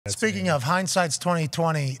Speaking of hindsight's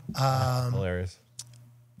 2020, hilarious.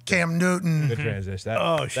 Cam Newton. Good transition.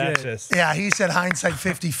 Shit. Yeah, he said hindsight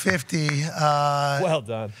 50-50. Well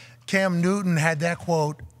done. Cam Newton had that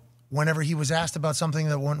quote whenever he was asked about something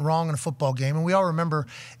that went wrong in a football game. And we all remember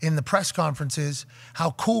in the press conferences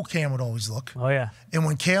how cool Cam would always look. Oh, yeah. And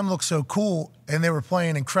when Cam looked so cool and they were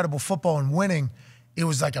playing incredible football and winning, it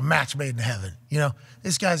was like a match made in heaven. You know,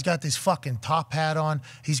 this guy's got this fucking top hat on.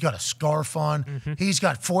 He's got a scarf on. He's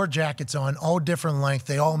got 4 jackets on, all different length.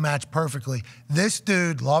 They all match perfectly. This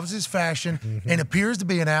dude loves his fashion and appears to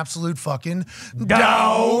be an absolute fucking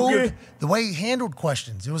dog. The way he handled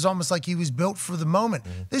questions, it was almost like he was built for the moment.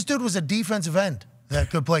 This dude was a defensive end that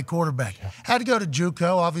could play quarterback. Had to go to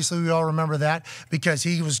JUCO. Obviously, we all remember that because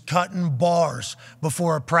he was cutting bars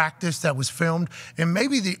before a practice that was filmed. And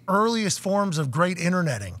maybe the earliest forms of great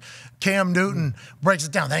interneting. Cam Newton breaks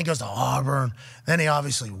it down. Then he goes to Auburn. Then he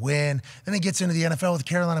obviously win. Then he gets into the NFL with the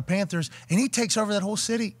Carolina Panthers, and he takes over that whole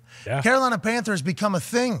city. Yeah. Carolina Panthers become a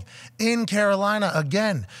thing in Carolina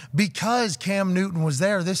again because Cam Newton was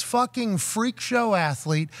there. This fucking freak show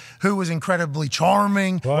athlete who was incredibly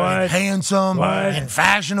charming, and handsome, and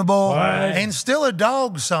fashionable, and still a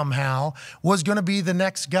dog somehow, was going to be the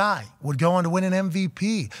next guy, would go on to win an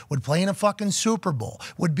MVP, would play in a fucking Super Bowl,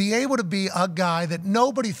 would be able to be a guy that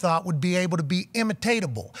nobody thought would be able to be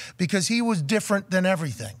imitatable because he was different than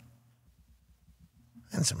everything.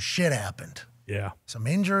 And some shit happened. Yeah. Some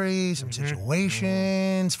injuries, some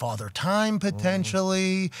situations, father time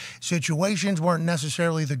potentially. Situations weren't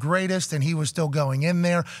necessarily the greatest, and he was still going in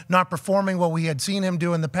there, not performing what we had seen him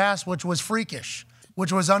do in the past, which was freakish,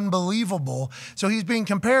 which was unbelievable. So he's being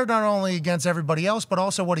compared not only against everybody else, but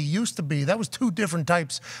also what he used to be. That was 2 different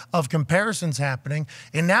types of comparisons happening.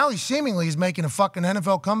 And now he seemingly is making a fucking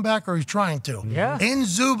NFL comeback, or he's trying to. Yeah. In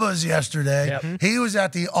Zubaz yesterday, he was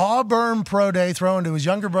at the Auburn Pro Day throwing to his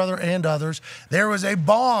younger brother and others. There was a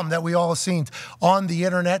bomb that we all seen on the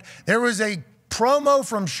internet. There was a promo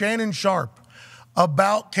from Shannon Sharp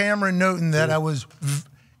about Cameron Newton that I was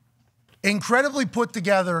incredibly put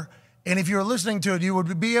together. And if you were listening to it, you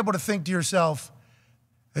would be able to think to yourself,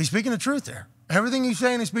 he's speaking the truth there. Everything he's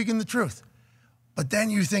saying is speaking the truth. But then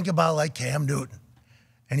you think about like Cam Newton.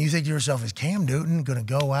 And you think to yourself, is Cam Newton going to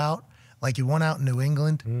go out like he went out in New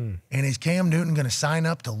England? And is Cam Newton going to sign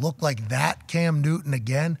up to look like that Cam Newton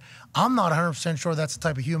again? I'm not 100% sure that's the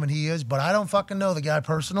type of human he is, but I don't fucking know the guy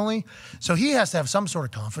personally. So he has to have some sort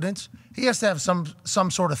of confidence. He has to have some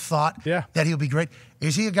sort of thought that he'll be great.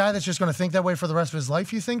 Is he a guy that's just going to think that way for the rest of his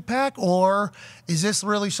life, you think, Pac? Or is this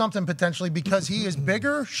really something potentially because he is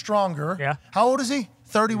bigger, stronger? Yeah. How old is he?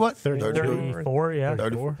 30 what? 34, yeah.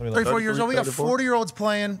 34 years old. We got 40-year-olds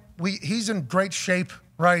playing. He's in great shape,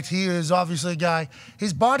 right? He is obviously a guy.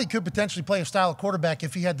 His body could potentially play a style of quarterback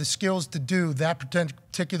if he had the skills to do that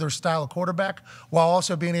particular style of quarterback while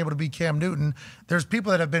also being able to be Cam Newton. There's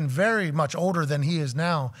people that have been very much older than he is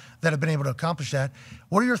now that have been able to accomplish that.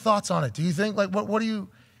 What are your thoughts on it? Do you think, like, what do you,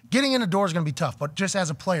 getting in the door is going to be tough, but just as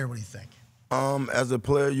a player, what do you think? As a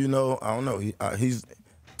player, you know, I don't know. He's,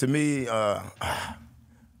 to me,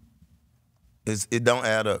 it don't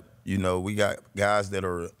add up. You know, we got guys that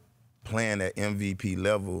are playing at MVP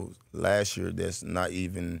levels last year that's not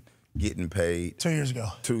even getting paid. 2 years ago.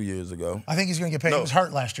 2 years ago. I think he's going to get paid. No. He was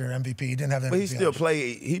hurt last year, MVP. He didn't have MVP. But he still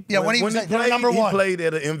played. When he was number one. He played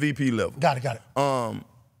at an MVP level. Got it.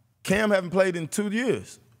 Cam haven't played in 2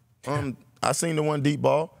 years. I seen the one deep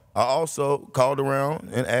ball. I also called around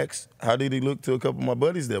and asked, how did he look to a couple of my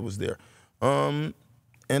buddies that was there? And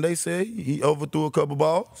they said he overthrew a couple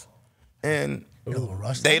balls. And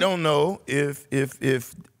they don't know if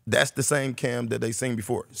that's the same Cam that they seen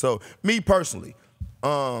before. So me personally,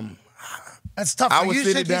 that's tough. You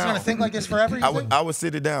think he's going to think like this forever? I would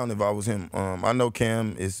sit it down if I was him. I know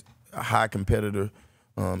Cam is a high competitor.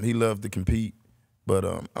 He loves to compete, but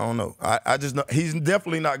I don't know. I just know he's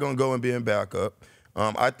definitely not going to go and be in backup.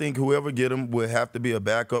 I think whoever get him would have to be a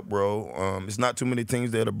backup role. It's not too many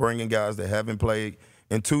teams that are bringing guys that haven't played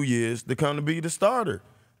in 2 years to come to be the starter.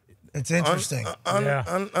 It's interesting.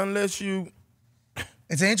 Unless you...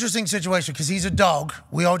 It's an interesting situation because he's a dog.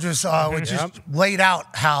 We all just laid out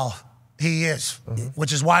how he is,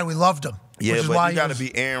 which is why we loved him. Yeah, but you got to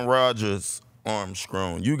be Aaron Rodgers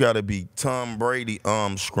Armstrong. You got to be Tom Brady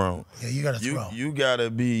Armstrong. Yeah, you got to throw. You got to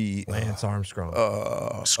be... Lance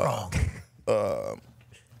Armstrong. Strong.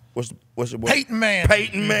 What's your boy? Peyton Manning.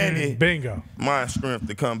 Peyton Manning. Bingo. My strength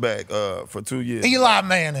to come back for 2 years. Eli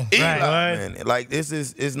Manning. Manning. Like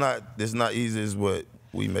it's not easy as what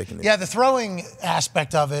we making it. Yeah, the throwing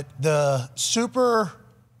aspect of it, the super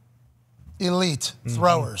elite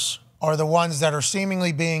throwers are the ones that are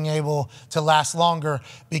seemingly being able to last longer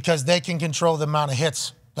because they can control the amount of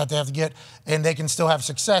hits that they have to get, and they can still have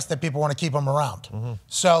success that people want to keep them around.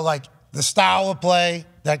 So, like, the style of play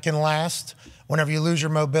that can last whenever you lose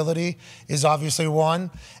your mobility is obviously one.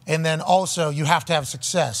 And then also you have to have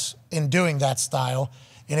success in doing that style.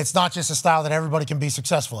 And it's not just a style that everybody can be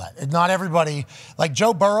successful at. Not everybody, like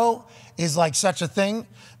Joe Burrow is like such a thing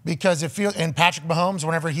because and Patrick Mahomes,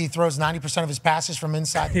 whenever he throws 90% of his passes from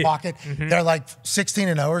inside the pocket, they're like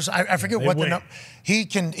 16-0ers. I forget what the number.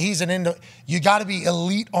 You got to be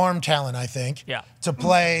elite arm talent, I think, to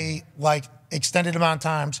play like extended amount of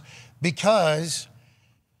times because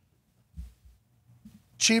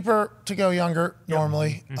cheaper to go younger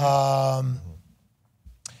normally.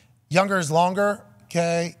 Younger is longer.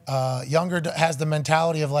 Okay, younger has the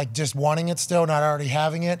mentality of like just wanting it still, not already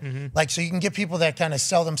having it. Like, so you can get people that kind of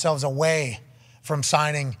sell themselves away from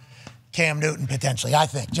signing Cam Newton potentially, I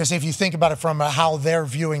think. Just if you think about it from how they're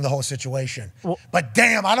viewing the whole situation. Well, but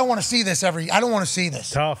damn, I don't want to see this I don't want to see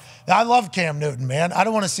this. Tough. I love Cam Newton, man. I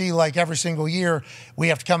don't want to see like every single year we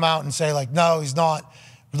have to come out and say like, no, he's not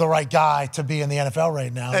the right guy to be in the NFL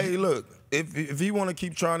right now. Hey, look. If he want to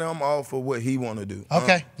keep trying, I'm all for what he want to do.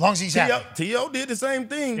 Okay, as long as he's happy. T.O. did the same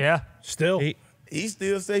thing. Yeah, still. He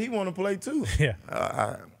still say he want to play too. Yeah.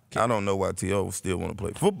 I don't know why T.O. still want to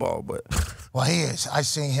play football, but. Well, he is. I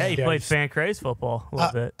seen him. Hey, he played fan craze football a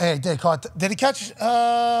little bit. Hey, did he catch?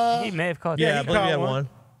 He may have caught. Yeah, I believe he had one.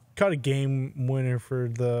 Caught a game winner for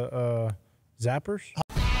the Zappers.